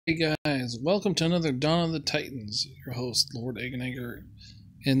Hey guys, welcome to another Dawn of the Titans. Your host, Lord Eggenager.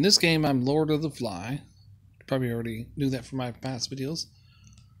 In this game, I'm Lord of the Fly. You probably already knew that from my past videos.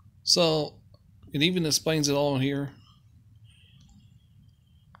 So, it even explains it all here.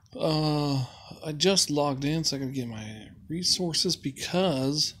 I just logged in, so I gotta get my resources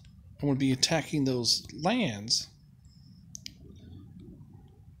because I'm gonna be attacking those lands.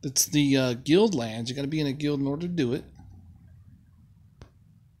 It's the guild lands. You gotta be in a guild in order to do it.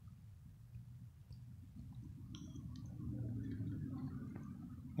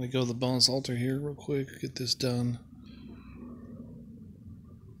 I'm gonna go to the bonus altar here real quick, get this done.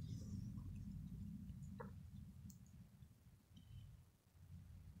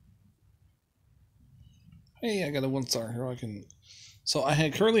 Hey, I got a 1-star here. So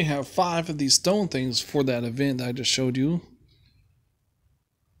I currently have 5 of these stone things for that event that I just showed you.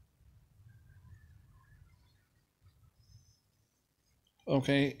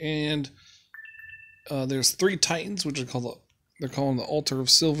 Okay, and there's 3 titans, which are they're calling the altar of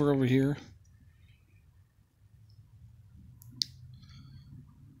silver over here.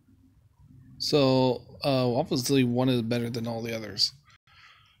 So obviously one is better than all the others.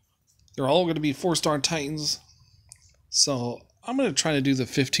 They're all going to be 4-star titans. So I'm going to try to do the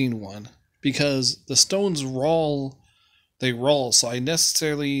 15 one because the stones roll. They roll. So I don't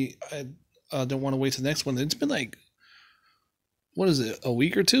want to wait till the next one. It's been like, what is it, a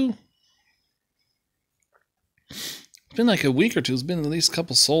week or two? It's been like a week or two. It's been at least a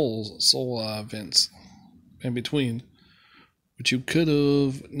couple soul events in between. Which you could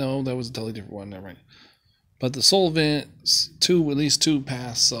have. No, that was a totally different one. Never mind. But the soul events, at least two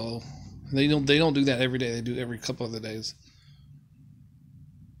passed. So they don't do that every day. They do it every couple of the days.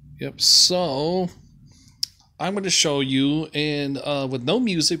 Yep. So I'm going to show you, and with no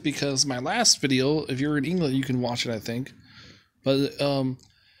music, because my last video, if you're in England, you can watch it, I think. But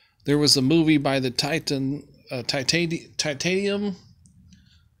there was a movie by the Titanium,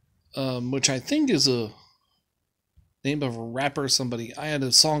 which I think is a name of a rapper or somebody. I had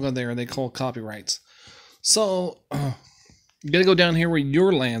a song on there, and they called copyrights. So you got to go down here where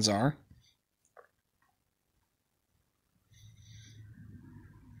your lands are.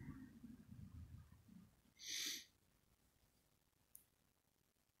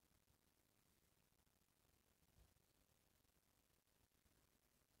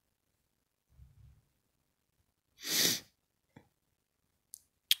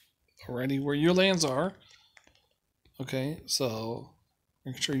 Alrighty, where your lands are. Okay, so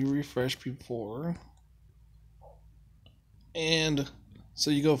make sure you refresh before. And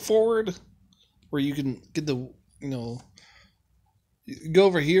so you go forward where you can get the, you go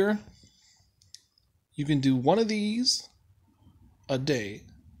over here. You can do one of these a day.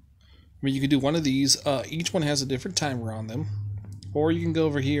 I mean, you can do one of these. Each one has a different timer on them. Or you can go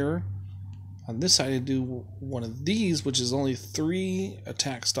over here on this side and do one of these, which is only 3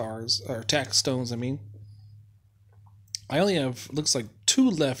 attack stars, or attack stones, I mean. I only have, looks like 2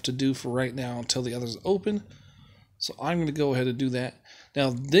 left to do for right now until the others open. So I'm going to go ahead and do that. Now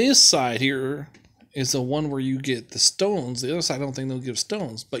this side here is the one where you get the stones. The other side I don't think they'll give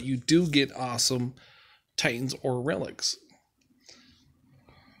stones, but you do get awesome titans or relics.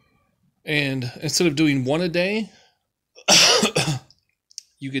 And instead of doing one a day,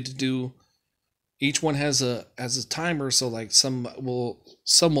 you get to do, each one has a timer, so like some will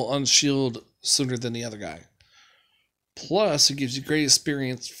unshield sooner than the other guy. Plus, it gives you great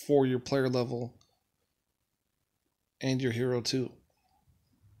experience for your player level and your hero too.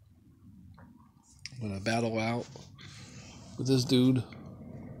 I'm gonna battle out with this dude.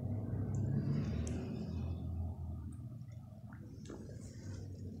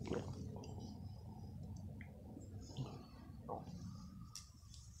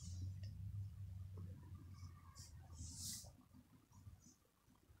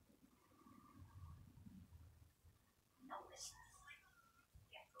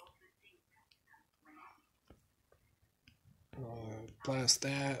 Blast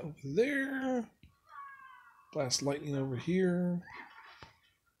that over there. Blast lightning over here.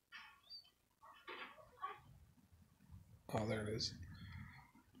 Oh, there it is.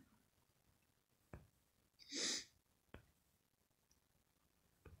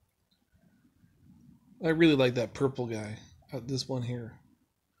 I really like that purple guy. This one here.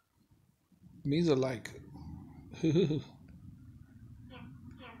 These are like.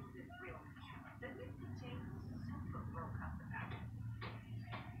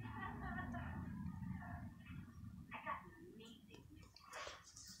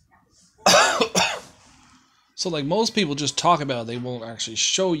 So like most people just talk about it, they won't actually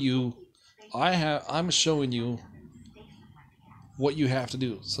show you. I'm showing you what you have to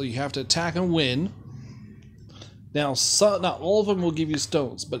do. So you have to attack and win. Now, not all of them will give you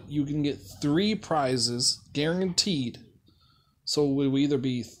stones, but you can get 3 prizes guaranteed. So it will either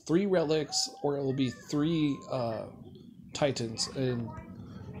be 3 relics or it will be 3 titans. And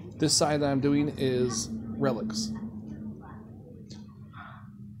this side that I'm doing is relics.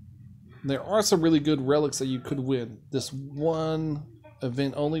 There are some really good relics that you could win. This one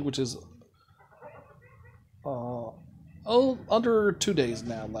event only, which is under 2 days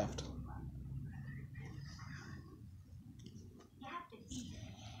now left.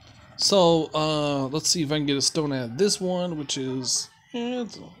 So let's see if I can get a stone out of this one, which is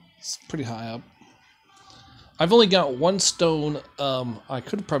it's pretty high up. I've only got 1 stone. I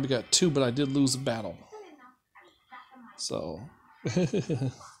could have probably got 2, but I did lose a battle. So.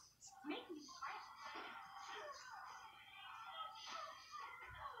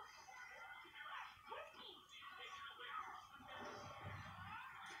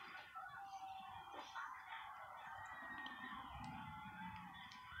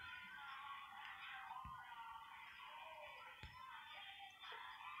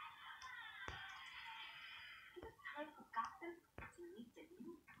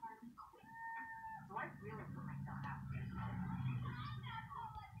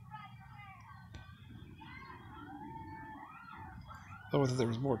 Oh, there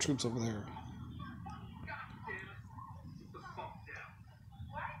was more troops over there.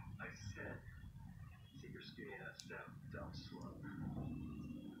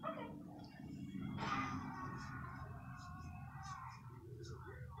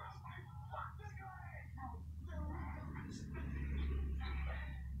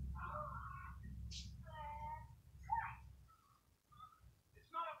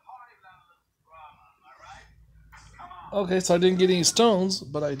 Okay, so I didn't get any stones,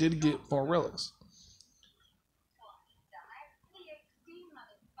 but I did get more relics.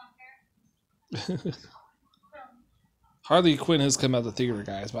 Harley Quinn has come out the theater,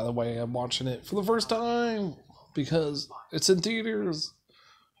 guys. By the way, I'm watching it for the first time because it's in theaters,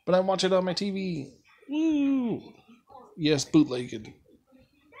 but I watch it on my TV. Woo! Yes, bootlegged.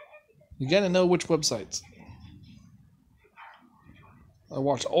 You gotta know which websites. I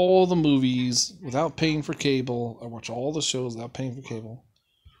watch all the movies without paying for cable. I watch all the shows without paying for cable.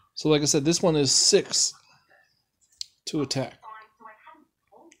 So, like I said, this one is 6 to attack.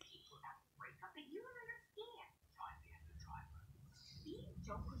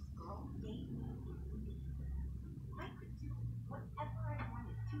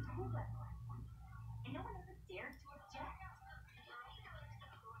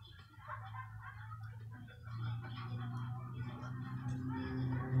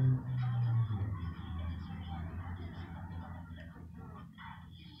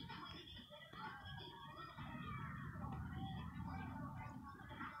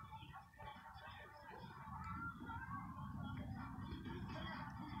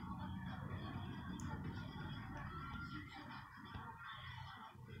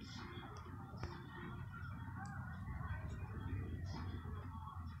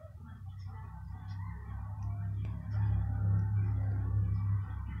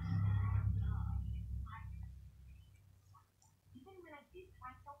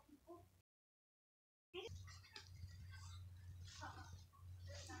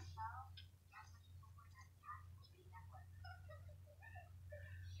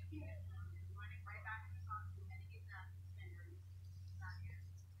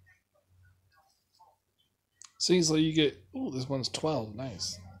 See, so you get... Oh, this one's 12.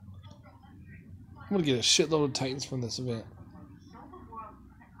 Nice. I'm going to get a shitload of titans from this event.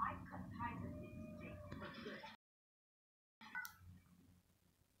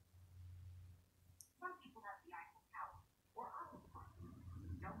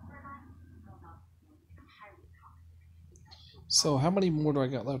 So how many more do I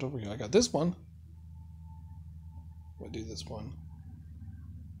got left over here? I got this one. I'll do this one.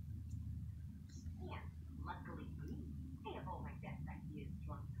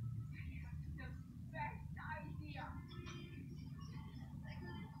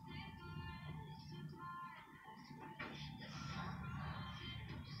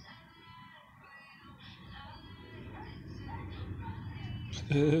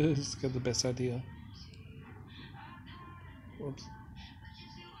 It's got the best idea. Whoops.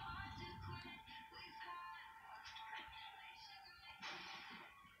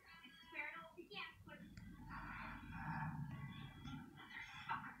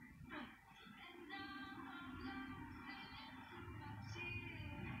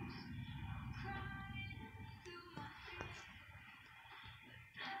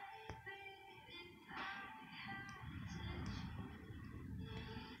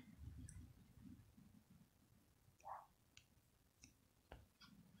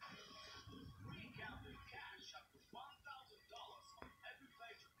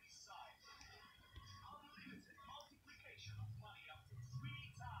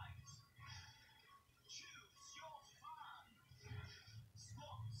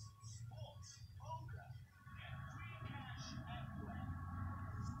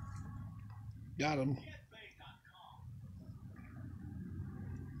 Got him.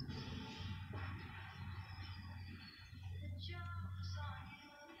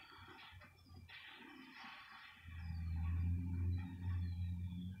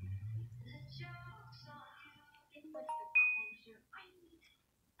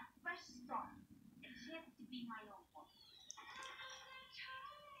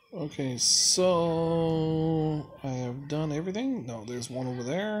 Okay, so I have done everything. No, there's one over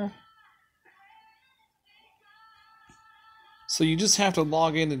there. So you just have to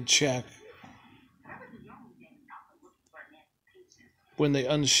log in and check when they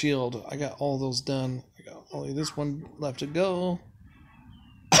unshield. I got all those done. I got only this one left to go.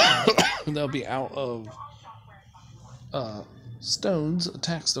 They'll be out of stones,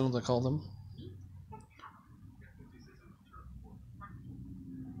 attack stones I call them.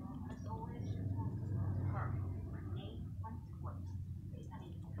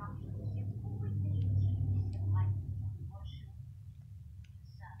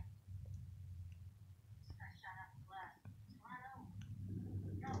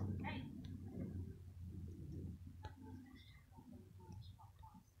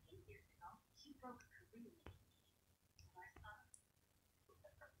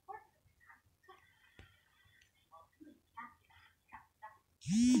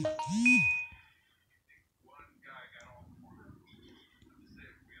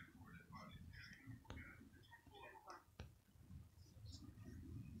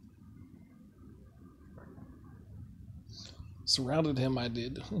 Surrounded him, I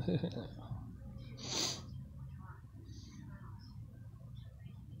did.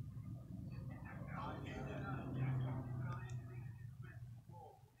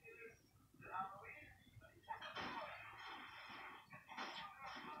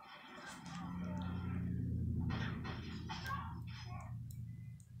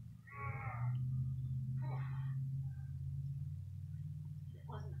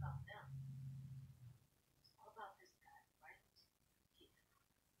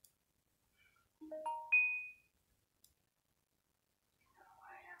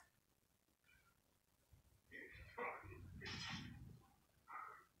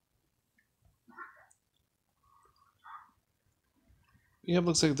 Yeah, it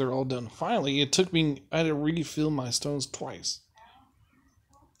looks like they're all done. Finally, it took me, I had to refill my stones twice.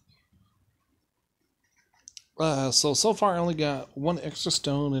 So far I only got 1 extra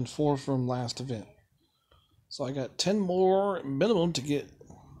stone and 4 from last event. So I got 10 more minimum to get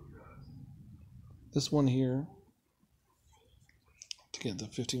this one here. To get the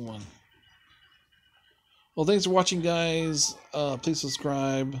 51. Well, thanks for watching, guys. Please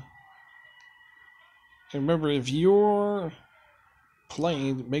subscribe. And remember, if you're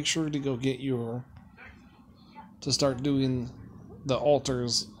playing, make sure to go get to start doing the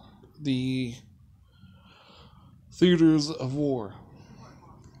altars, the theaters of war.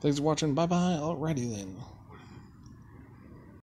 Thanks for watching. Bye bye. Alrighty then.